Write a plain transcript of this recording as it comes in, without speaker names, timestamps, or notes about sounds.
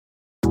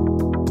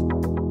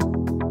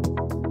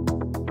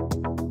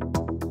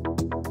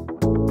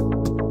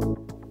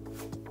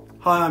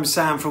Hi, I'm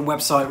Sam from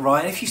Website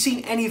Right. If you've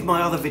seen any of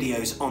my other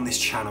videos on this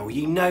channel,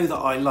 you know that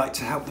I like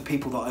to help the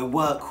people that I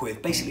work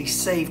with basically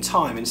save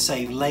time and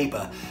save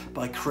labour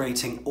by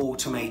creating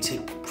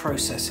automated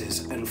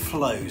processes and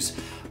flows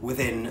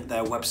within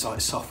their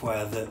website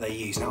software that they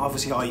use. Now,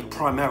 obviously, I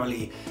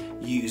primarily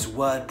use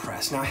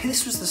WordPress. Now,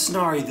 this was the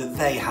scenario that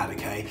they had,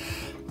 okay?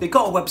 They've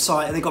got a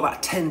website and they've got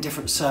about 10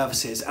 different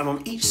services, and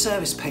on each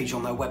service page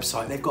on their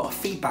website they've got a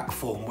feedback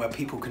form where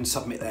people can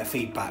submit their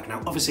feedback.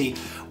 Now obviously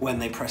when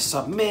they press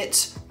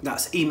submit,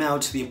 that's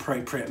emailed to the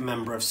appropriate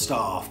member of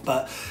staff,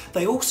 but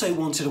they also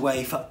wanted a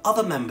way for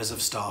other members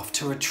of staff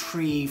to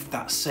retrieve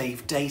that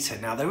saved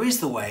data. Now there is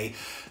the way,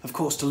 of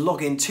course, to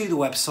log into the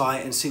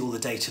website and see all the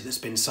data that's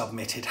been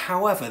submitted.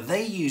 However,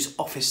 they use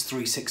Office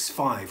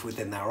 365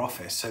 within their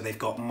office, so they've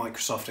got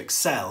Microsoft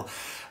Excel,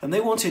 and they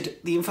wanted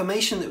the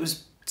information that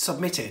was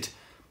submitted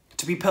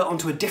to be put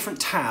onto a different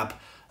tab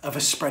of a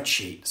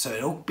spreadsheet. So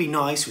it'll be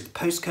nice with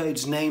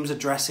postcodes, names,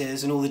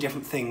 addresses, and all the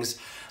different things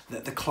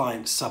that the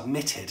client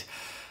submitted.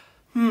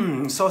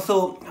 So I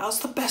thought, that's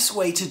the best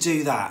way to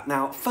do that.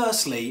 Now,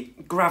 firstly,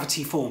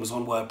 Gravity Forms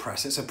on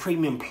WordPress. It's a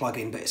premium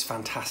plugin, but it's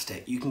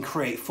fantastic. You can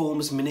create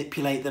forms,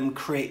 manipulate them,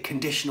 create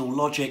conditional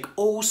logic,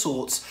 all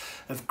sorts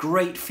of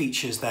great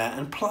features there.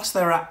 And plus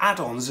there are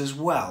add-ons as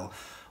well.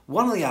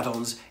 One of the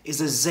add-ons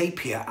is a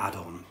Zapier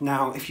add-on.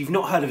 Now, if you've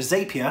not heard of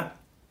Zapier,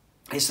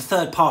 it's a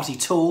third-party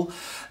tool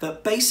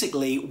that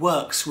basically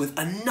works with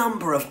a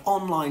number of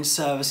online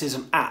services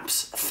and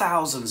apps,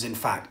 thousands in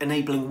fact,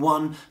 enabling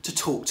one to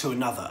talk to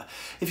another.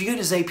 If you go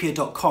to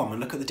Zapier.com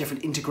and look at the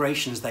different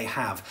integrations they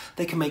have,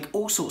 they can make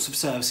all sorts of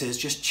services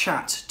just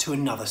chat to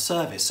another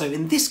service. So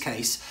in this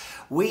case,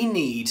 we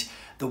need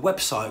the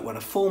website, when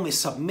a form is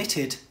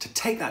submitted, to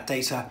take that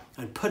data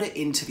and put it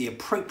into the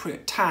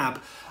appropriate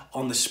tab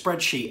on the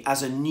spreadsheet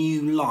as a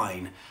new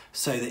line,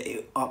 so that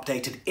it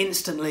updated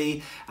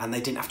instantly and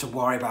they didn't have to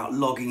worry about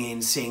logging in,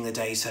 seeing the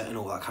data and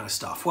all that kind of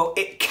stuff. Well,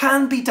 it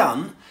can be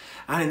done,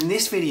 and in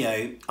this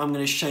video I'm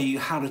going to show you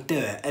how to do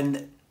it,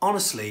 and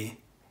honestly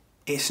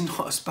it's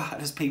not as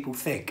bad as people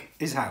think,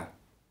 is how.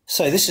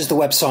 So this is the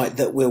website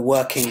that we're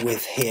working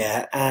with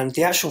here, and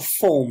the actual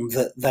form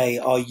that they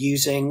are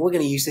using, we're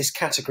going to use this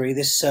category,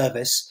 this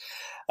service,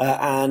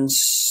 and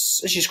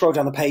as you scroll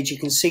down the page you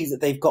can see that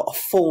they've got a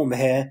form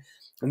here.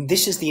 And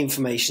this is the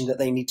information that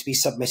they need to be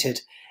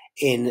submitted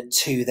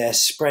into their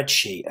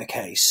spreadsheet.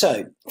 Okay,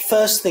 so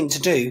first thing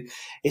to do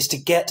is to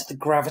get the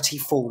Gravity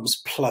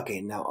Forms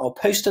plugin. Now, I'll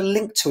post a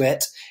link to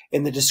it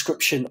in the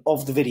description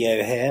of the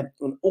video here.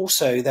 And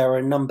also there are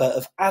a number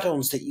of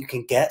add-ons that you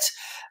can get.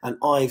 And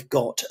I've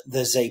got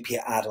the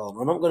Zapier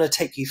add-on. And I'm going to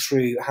take you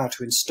through how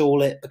to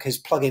install it,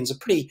 because plugins are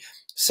pretty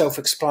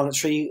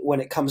self-explanatory when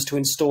it comes to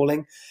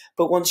installing.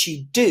 But once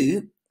you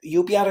do,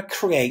 you'll be able to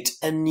create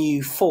a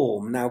new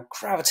form. Now,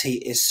 Gravity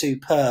is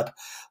superb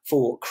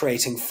for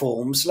creating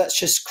forms. Let's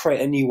just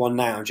create a new one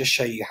now and just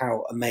show you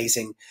how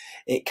amazing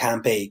it can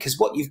be. Because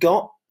what you've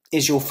got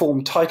is your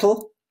form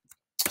title.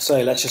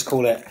 So let's just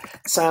call it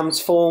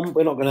Sam's form.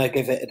 We're not going to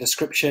give it a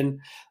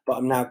description, but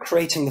I'm now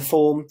creating the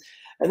form.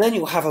 And then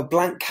you'll have a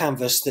blank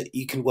canvas that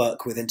you can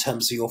work with in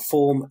terms of your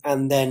form.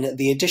 And then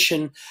the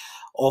addition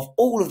of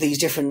all of these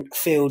different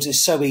fields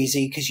is so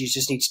easy, because you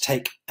just need to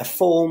take a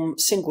form,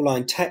 single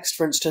line text,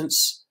 for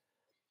instance,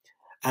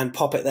 and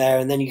pop it there,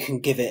 and then you can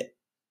give it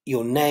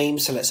your name.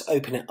 So let's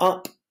open it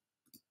up.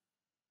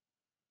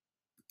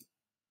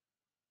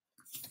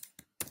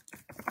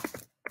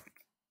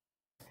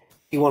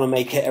 If you want to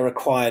make it a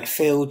required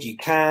field, you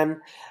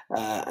can,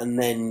 and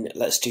then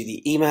let's do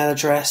the email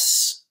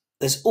address.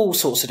 There's all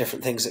sorts of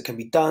different things that can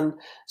be done.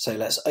 So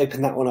let's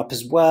open that one up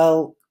as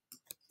well.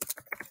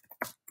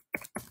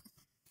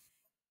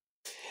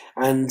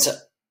 And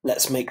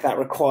let's make that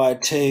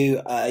required too.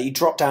 You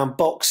drop down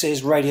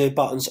boxes, radio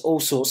buttons,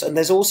 all sorts. And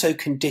there's also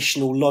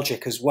conditional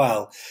logic as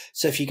well.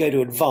 So if you go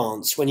to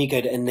advanced, when you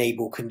go to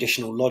enable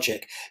conditional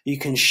logic, you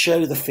can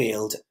show the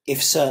field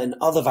if certain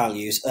other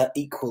values are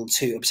equal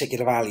to a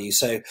particular value.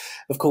 So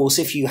of course,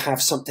 if you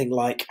have something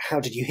like, how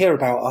did you hear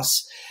about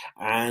us?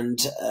 And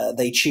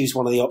they choose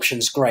one of the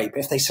options, great.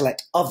 But if they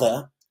select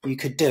other, you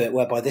could do it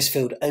whereby this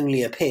field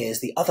only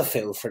appears, the other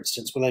field, for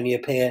instance, will only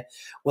appear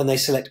when they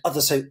select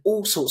other. So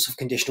all sorts of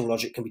conditional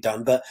logic can be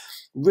done, but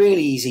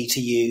really easy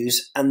to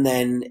use. And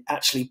then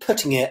actually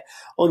putting it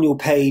on your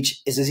page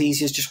is as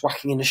easy as just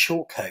whacking in a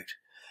shortcode.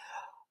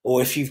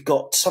 Or if you've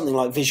got something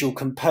like Visual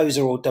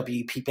Composer or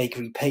WP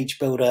Bakery Page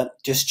Builder,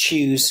 just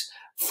choose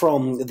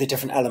from the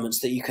different elements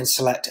that you can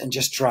select and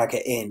just drag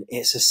it in.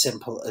 It's as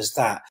simple as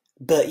that.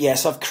 But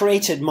yes, I've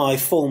created my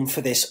form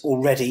for this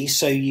already,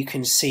 so you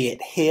can see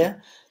it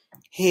here.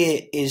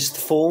 Here is the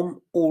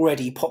form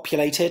already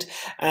populated,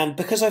 and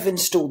because I've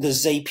installed the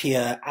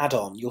Zapier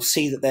add-on, you'll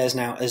see that there's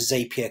now a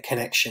Zapier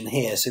connection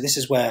here. So this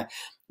is where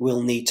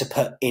we'll need to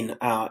put in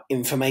our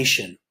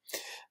information.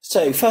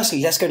 So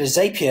firstly, let's go to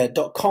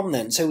Zapier.com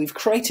then. So we've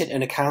created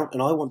an account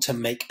and I want to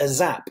make a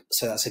Zap.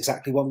 So that's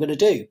exactly what I'm going to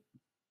do.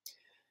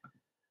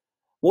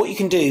 What you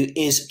can do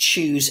is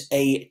choose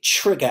a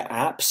trigger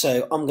app.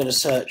 So I'm going to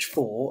search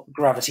for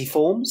Gravity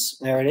Forms.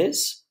 There it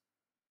is.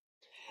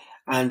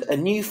 And a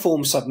new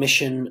form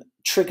submission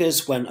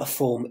triggers when a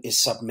form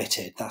is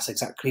submitted. That's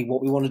exactly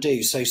what we want to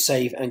do. So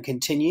save and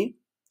continue.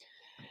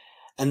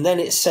 And then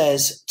it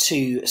says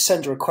to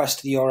send a request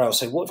to the URL.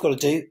 So what we've got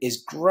to do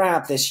is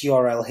grab this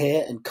URL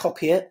here and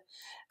copy it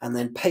and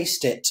then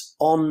paste it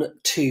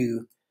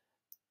onto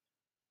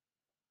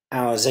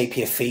our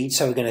Zapier feed.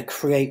 So we're going to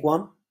create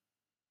one.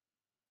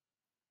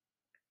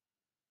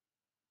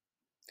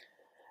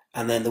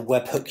 And then the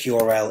webhook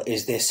URL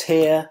is this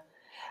here.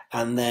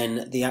 And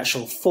then the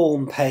actual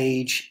form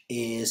page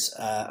is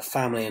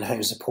family and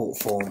home support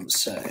form.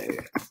 So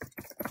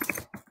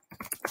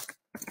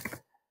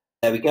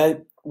there we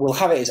go. We'll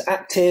have it as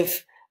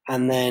active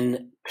and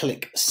then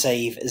click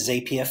Save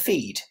Zapier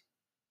Feed.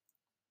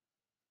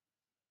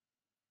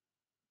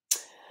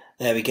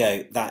 There we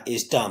go. That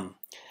is done.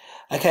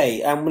 Okay,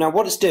 now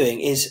what it's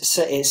doing is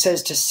it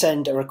says to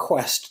send a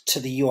request to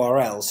the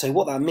URL. So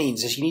what that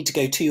means is you need to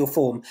go to your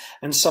form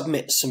and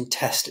submit some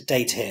test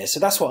data here. So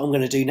that's what I'm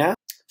going to do now.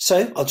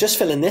 So I'll just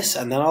fill in this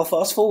and then I'll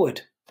fast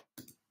forward.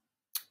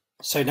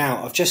 So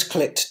now I've just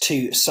clicked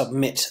to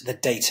submit the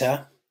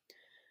data.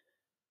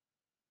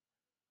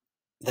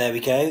 There we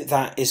go,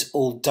 that is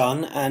all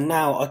done. And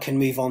now I can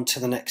move on to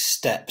the next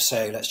step.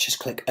 So let's just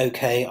click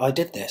OK, I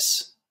did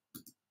this.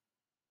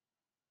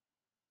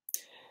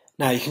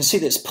 Now you can see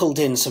that it's pulled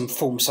in some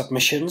form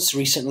submissions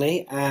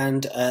recently,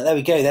 and there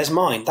we go, there's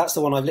mine. That's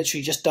the one I've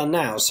literally just done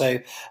now. So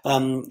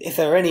if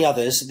there are any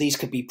others, these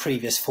could be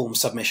previous form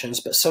submissions,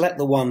 but select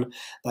the one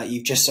that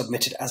you've just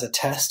submitted as a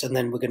test, and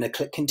then we're going to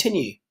click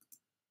continue.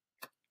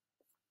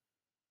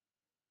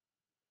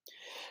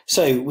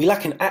 So we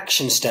lack an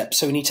action step,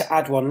 so we need to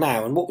add one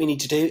now, and what we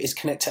need to do is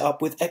connect it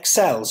up with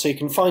Excel. So you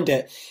can find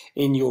it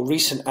in your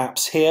recent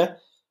apps here,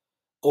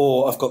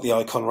 or I've got the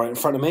icon right in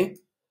front of me.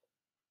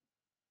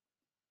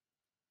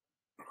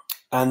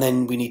 And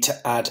then we need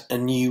to add a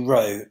new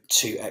row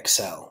to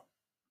Excel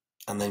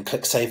and then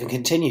click Save and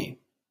Continue.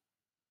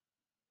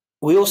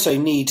 We also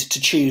need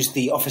to choose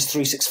the Office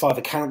 365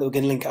 account that we're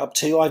going to link it up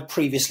to. I've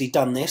previously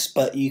done this,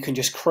 but you can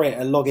just create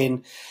a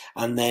login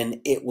and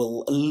then it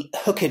will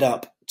hook it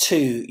up to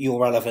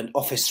your relevant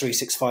Office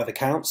 365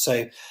 account.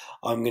 So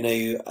I'm going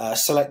to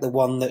select the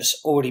one that's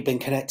already been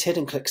connected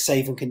and click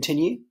Save and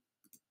Continue.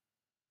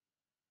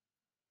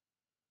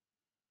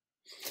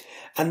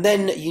 And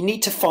then you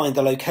need to find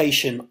the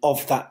location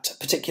of that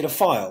particular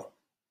file.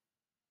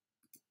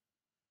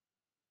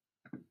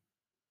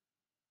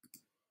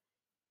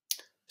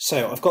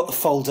 So I've got the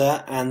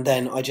folder and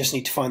then I just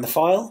need to find the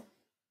file.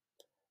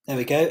 There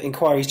we go,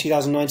 Inquiries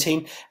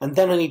 2019. And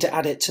then I need to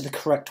add it to the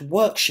correct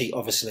worksheet,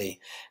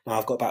 obviously. Now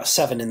I've got about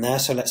 7 in there,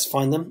 so let's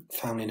find them.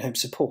 Family and Home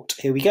Support,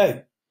 here we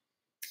go.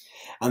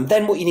 And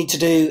then what you need to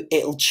do,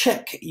 it'll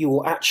check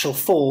your actual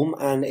form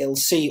and it'll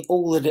see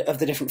all of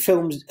the different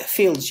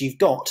fields you've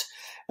got.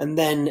 And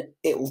then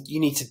you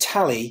need to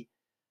tally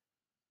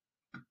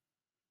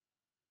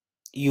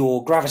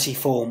your gravity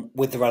form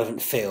with the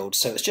relevant field.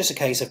 So it's just a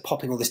case of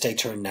popping all this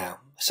data in now.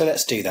 So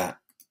let's do that.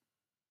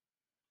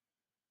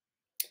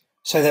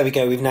 So there we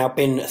go. We've now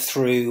been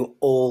through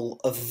all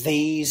of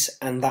these,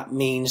 and that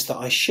means that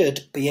I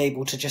should be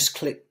able to just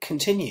click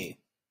continue.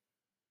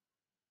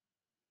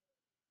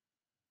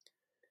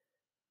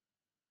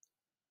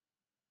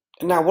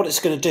 Now what it's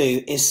going to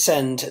do is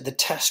send the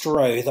test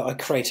row that I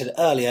created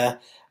earlier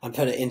and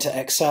put it into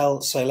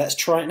Excel. So let's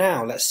try it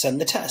now. Let's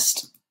send the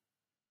test.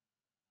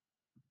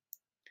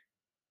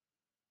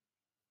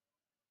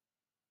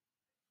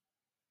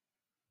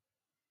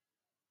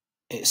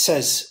 It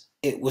says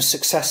it was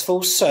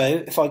successful.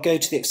 So if I go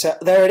to the Excel,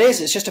 there it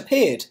is. It's just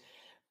appeared.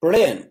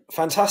 Brilliant.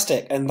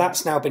 Fantastic. And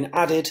that's now been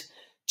added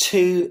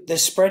to the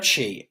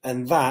spreadsheet,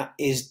 and that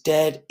is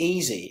dead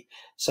easy.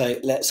 So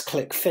let's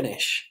click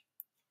finish.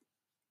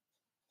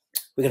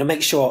 We're going to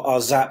make sure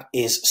our Zap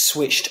is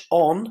switched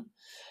on,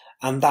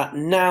 and that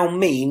now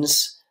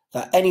means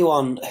that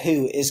anyone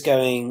who is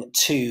going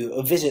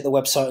to visit the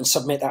website and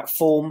submit that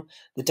form,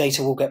 the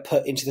data will get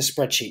put into the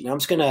spreadsheet. Now I'm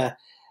just going to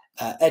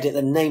edit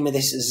the name of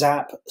this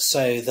Zap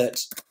so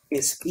that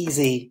it's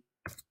easy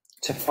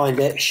to find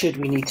it should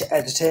we need to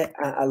edit it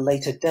at a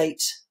later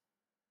date.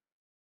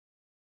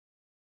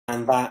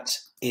 And that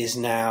is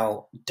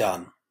now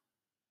done.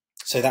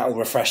 So that will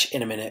refresh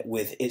in a minute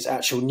with its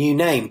actual new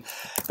name.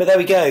 But there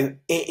we go.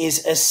 It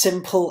is as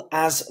simple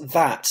as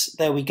that.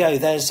 There we go.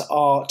 There's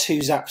our 2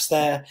 Zaps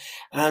there.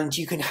 And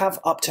you can have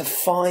up to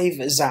 5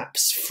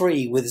 Zaps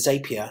free with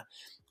Zapier.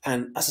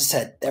 And as I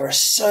said, there are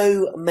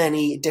so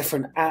many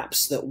different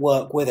apps that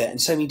work with it and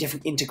so many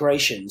different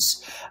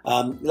integrations.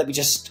 Let me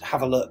just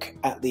have a look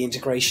at the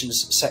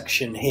integrations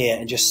section here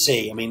and just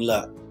see. I mean,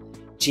 look.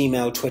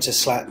 Gmail, Twitter,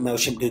 Slack,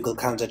 MailChimp, Google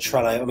Calendar,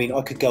 Trello. I mean,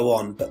 I could go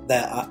on, but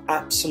there are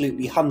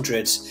absolutely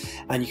hundreds,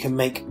 and you can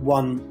make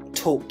one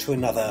talk to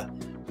another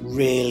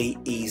really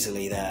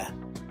easily there.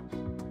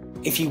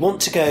 If you want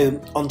to go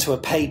onto a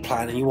paid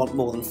plan and you want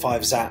more than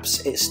 5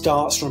 Zaps, it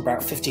starts from about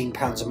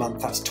 £15 a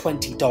month. That's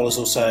 $20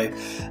 or so.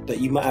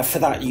 But for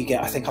that you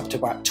get, I think, up to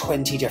about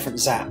 20 different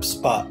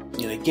Zaps. But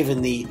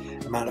given the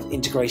amount of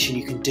integration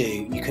you can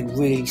do, you can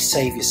really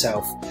save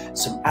yourself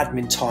some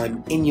admin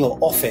time in your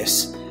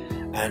office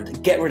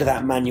and get rid of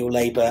that manual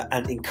labour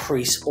and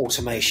increase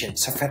automation.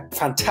 So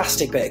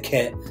fantastic bit of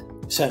kit.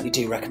 Certainly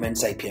do recommend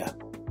Zapier.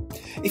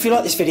 If you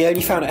like this video and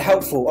you found it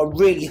helpful, I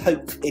really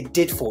hope it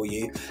did for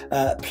you.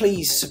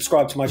 Please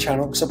subscribe to my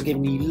channel because I'll be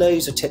giving you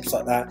loads of tips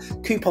like that,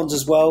 coupons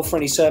as well for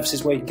any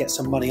services where you can get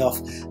some money off,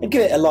 and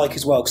give it a like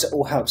as well because it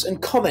all helps,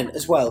 and comment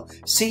as well.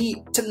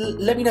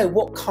 Let me know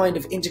what kind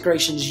of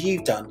integrations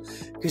you've done,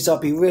 because I'll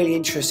be really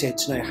interested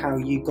to know how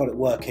you got it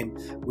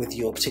working with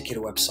your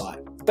particular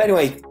website. But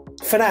anyway,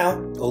 for now,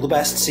 all the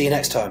best. See you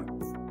next time.